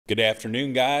Good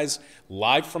afternoon, guys.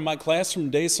 Live from my classroom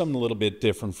today, something a little bit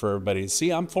different for everybody. See,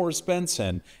 I'm Forrest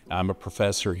Benson. I'm a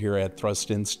professor here at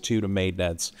Thrust Institute of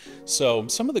Maintenance. So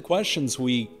some of the questions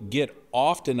we get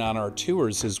often on our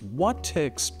tours is what to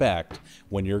expect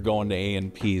when you're going to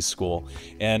A&P school.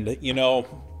 And, you know,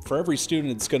 for every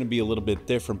student, it's going to be a little bit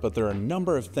different, but there are a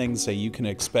number of things that you can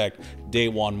expect day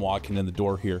one walking in the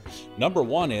door here. Number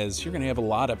one is you're going to have a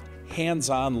lot of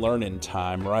hands-on learning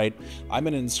time, right? I'm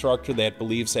an instructor that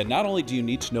believes that not only do you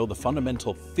need to know the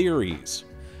fundamental theories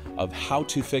of how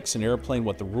to fix an airplane,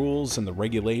 what the rules and the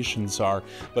regulations are,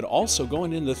 but also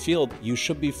going into the field, you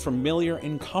should be familiar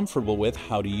and comfortable with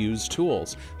how to use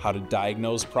tools, how to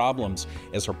diagnose problems.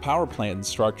 As our power plant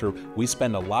instructor, we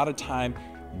spend a lot of time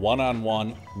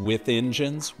one-on-one with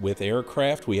engines, with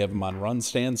aircraft. We have them on run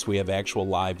stands. We have actual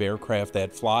live aircraft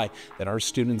that fly that our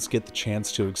students get the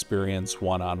chance to experience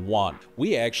one-on-one.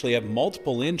 We actually have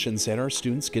multiple engines that our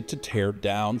students get to tear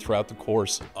down throughout the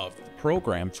course of the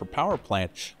program for power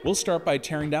plant. We'll start by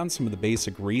tearing down some of the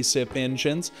basic recip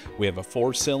engines. We have a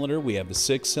 4-cylinder, we have a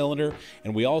 6-cylinder,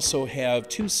 and we also have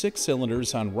 2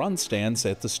 6-cylinders on run stands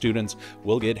that the students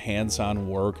will get hands-on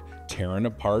work tearing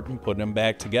apart and putting them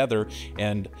back together.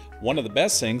 And one of the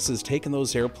best things is taking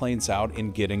those airplanes out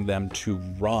and getting them to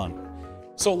run.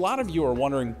 So a lot of you are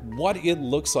wondering what it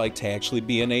looks like to actually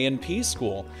be in A&P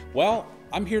school. Well,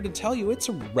 I'm here to tell you it's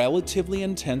a relatively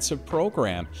intensive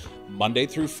program. Monday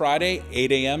through Friday,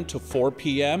 8 a.m. to 4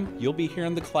 p.m., you'll be here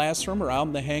in the classroom or out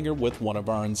in the hangar with one of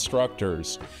our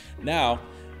instructors. Now,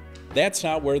 that's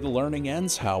not where the learning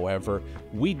ends, however.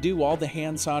 We do all the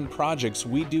hands-on projects,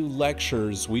 we do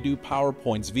lectures, we do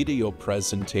PowerPoints, video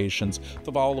presentations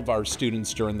of all of our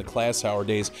students during the class hour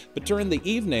days. But during the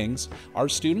evenings, our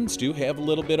students do have a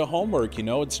little bit of homework. You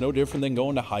know, it's no different than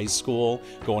going to high school,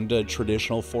 going to a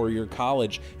traditional four-year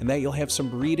college, and that you'll have some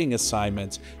reading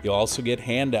assignments. You'll also get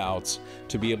handouts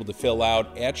to be able to fill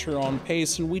out at your own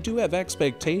pace. And we do have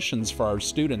expectations for our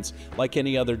students, like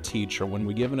any other teacher. When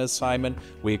we give an assignment,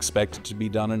 we expect it to be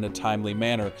done in a timely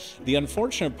manner. The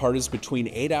unfortunate part is between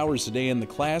 8 hours a day in the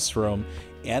classroom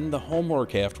and the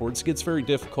homework afterwards, it gets very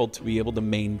difficult to be able to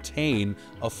maintain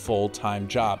a full-time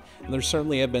job. And there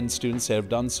certainly have been students that have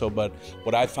done so, but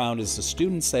what I found is the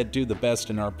students that do the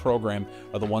best in our program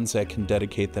are the ones that can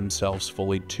dedicate themselves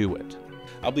fully to it.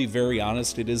 I'll be very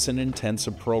honest, it is an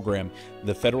intensive program.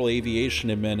 The Federal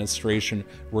Aviation Administration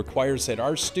requires that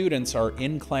our students are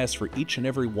in class for each and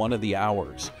every one of the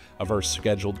hours of our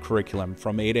scheduled curriculum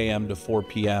from 8 a.m. to 4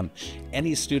 p.m.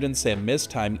 Any students that miss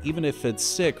time, even if it's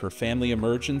sick or family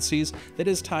emergencies, that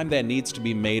is time that needs to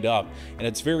be made up. And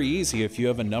it's very easy if you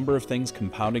have a number of things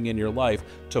compounding in your life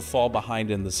to fall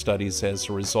behind in the studies as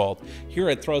a result. Here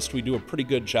at Thrust, we do a pretty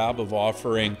good job of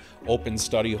offering open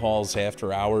study halls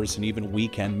after hours and even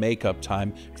weekend makeup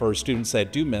time for our students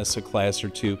that do miss a class or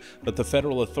two, but the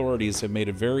federal authorities have made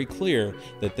it very clear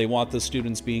that they want the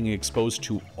students being exposed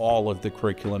to all of the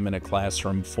curriculum in a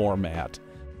classroom format.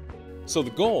 So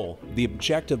the goal, the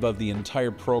objective of the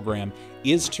entire program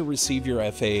is to receive your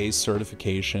FAA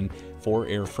certification for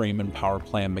airframe and power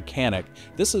plant mechanic.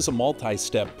 This is a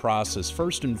multi-step process.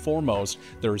 First and foremost,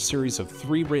 there are a series of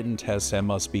 3 written tests that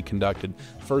must be conducted.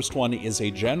 First one is a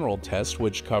general test,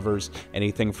 which covers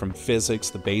anything from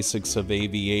physics, the basics of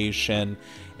aviation,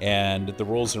 and the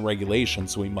rules and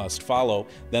regulations we must follow.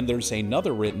 Then there's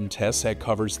another written test that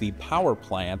covers the power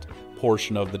plant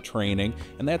portion of the training,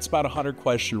 and that's about a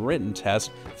 100-question written test.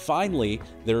 Finally,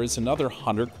 there is another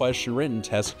 100-question written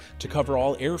test to cover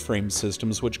all airframe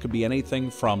systems, which could be anything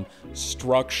from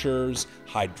structures,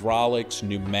 hydraulics,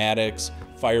 pneumatics,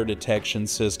 fire detection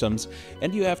systems,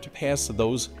 and you have to pass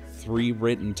those 3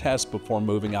 written tests before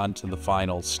moving on to the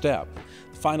final step.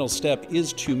 The final step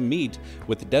is to meet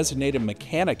with the designated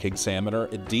mechanic examiner,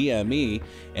 a DME,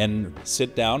 and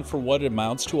sit down for what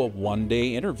amounts to a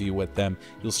 1-day interview with them.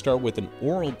 You'll start with an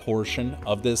oral portion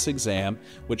of this exam,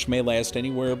 which may last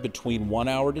anywhere between 1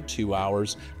 hour to 2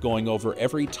 hours, going over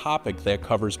every topic that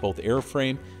covers both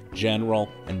airframe, general,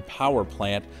 and power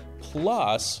plant,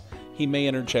 plus he may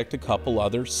interject a couple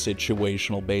other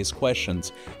situational-based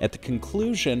questions. At the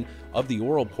conclusion of the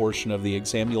oral portion of the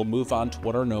exam, you'll move on to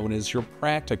what are known as your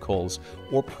practicals,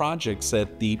 or projects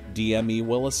that the DME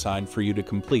will assign for you to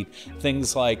complete.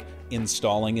 Things like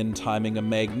installing and timing a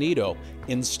magneto,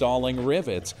 installing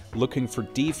rivets, looking for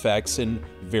defects in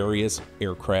various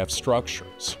aircraft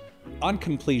structures. On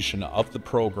completion of the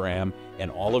program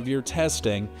and all of your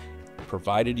testing,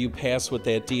 provided you pass with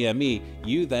that DME,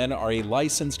 you then are a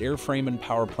licensed airframe and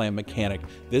power plant mechanic.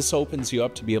 This opens you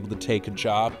up to be able to take a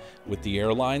job with the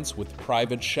airlines, with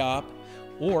private shop,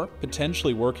 or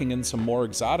potentially working in some more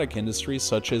exotic industries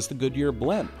such as the Goodyear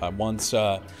blimp. I once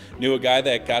knew a guy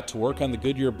that got to work on the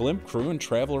Goodyear blimp crew and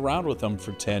travel around with them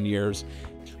for 10 years.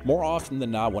 More often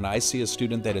than not, when I see a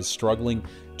student that is struggling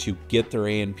to get their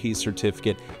A&P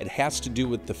certificate, it has to do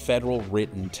with the federal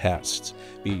written tests,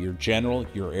 be it your general,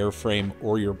 your airframe,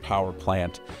 or your power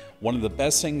plant. One of the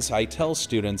best things I tell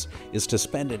students is to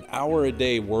spend an hour a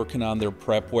day working on their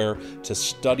prepware to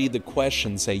study the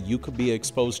questions that you could be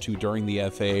exposed to during the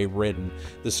FAA written.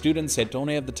 The students that don't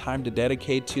have the time to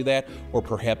dedicate to that, or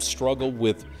perhaps struggle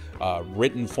with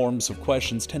written forms of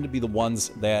questions, tend to be the ones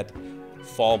that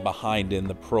fall behind in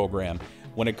the program.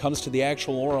 When it comes to the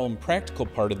actual oral and practical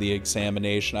part of the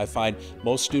examination, I find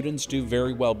most students do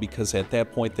very well because at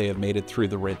that point they have made it through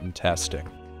the written testing.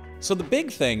 So the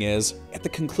big thing is, at the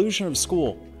conclusion of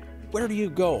school, where do you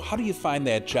go? How do you find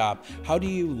that job? How do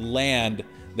you land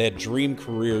that dream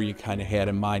career you kind of had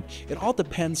in mind? It all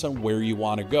depends on where you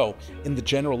want to go. In the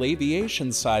general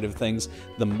aviation side of things,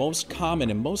 the most common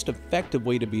and most effective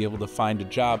way to be able to find a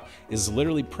job is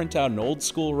literally print out an old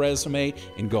school resume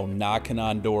and go knocking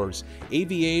on doors.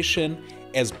 Aviation,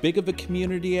 as big of a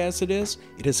community as it is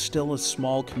still a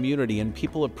small community, and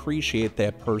people appreciate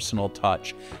that personal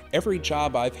touch. Every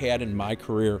job I've had in my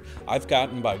career, I've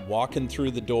gotten by walking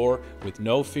through the door with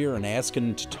no fear and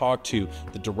asking to talk to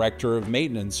the director of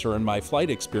maintenance, or in my flight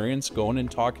experience, going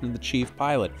and talking to the chief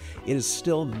pilot. It is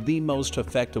still the most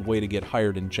effective way to get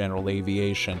hired in general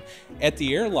aviation. At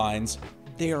the airlines,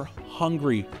 they are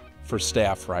hungry for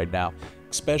staff right now,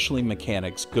 especially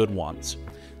mechanics, good ones.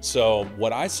 So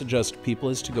what I suggest to people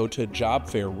is to go to a job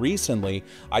fair. Recently,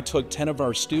 I took 10 of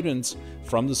our students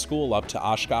from the school up to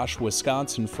Oshkosh,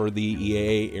 Wisconsin for the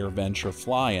EAA AirVenture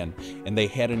fly-in, and they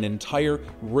had an entire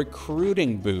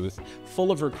recruiting booth full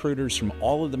of recruiters from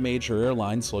all of the major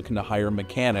airlines looking to hire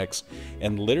mechanics.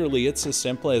 And literally, it's as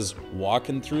simple as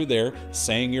walking through there,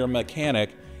 saying you're a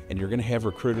mechanic, and you're going to have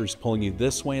recruiters pulling you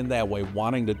this way and that way,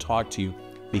 wanting to talk to you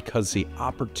because the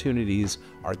opportunities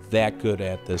are that good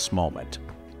at this moment.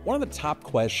 One of the top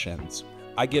questions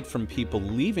I get from people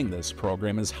leaving this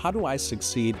program is, how do I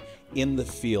succeed in the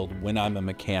field when I'm a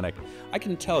mechanic? I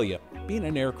can tell you, being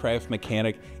an aircraft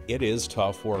mechanic, it is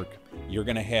tough work. You're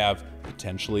going to have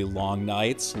potentially long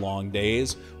nights, long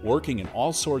days, working in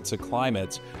all sorts of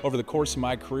climates. Over the course of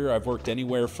my career, I've worked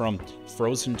anywhere from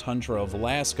frozen tundra of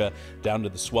Alaska down to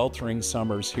the sweltering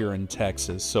summers here in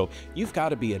Texas. So you've got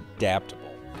to be adaptable.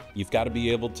 You've got to be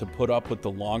able to put up with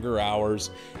the longer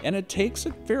hours, and it takes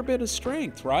a fair bit of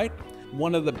strength, right?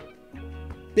 One of the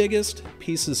biggest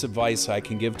pieces of advice I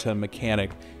can give to a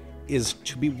mechanic is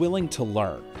to be willing to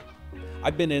learn.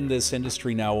 I've been in this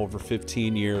industry now over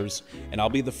 15 years, and I'll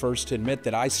be the first to admit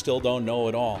that I still don't know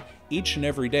it all. Each and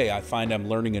every day I find I'm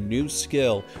learning a new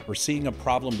skill or seeing a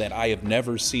problem that I have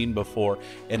never seen before,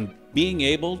 and being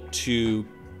able to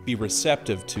be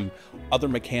receptive to other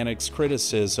mechanics'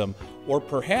 criticism, or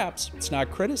perhaps it's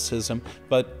not criticism,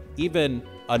 but even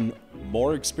a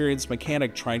more experienced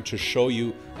mechanic trying to show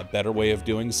you a better way of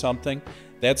doing something.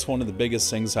 That's one of the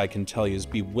biggest things I can tell you, is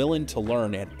be willing to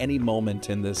learn at any moment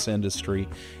in this industry,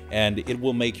 and it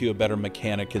will make you a better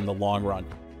mechanic in the long run.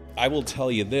 I will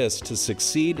tell you this, to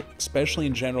succeed, especially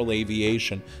in general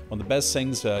aviation, one of the best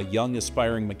things a young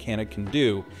aspiring mechanic can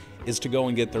do is to go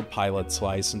and get their pilot's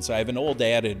license. I have an old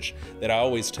adage that I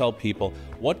always tell people: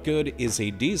 what good is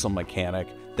a diesel mechanic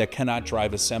that cannot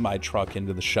drive a semi-truck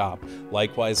into the shop?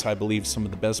 Likewise, I believe some of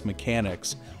the best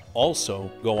mechanics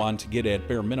also go on to get, at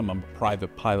bare minimum, a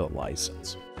private pilot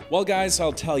license. Well guys,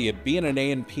 I'll tell you, being an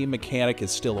A&P mechanic is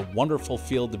still a wonderful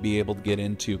field to be able to get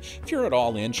into. If you're at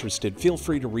all interested, feel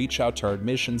free to reach out to our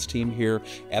admissions team here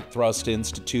at Thrust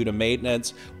Institute of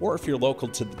Maintenance, or if you're local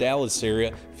to the Dallas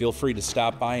area, feel free to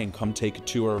stop by and come take a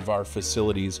tour of our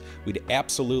facilities. We'd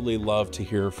absolutely love to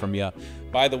hear from you.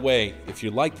 By the way, if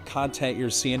you like the content you're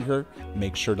seeing here,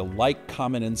 make sure to like,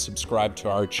 comment, and subscribe to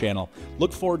our channel.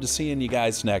 Look forward to seeing you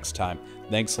guys next time.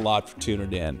 Thanks a lot for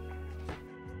tuning in.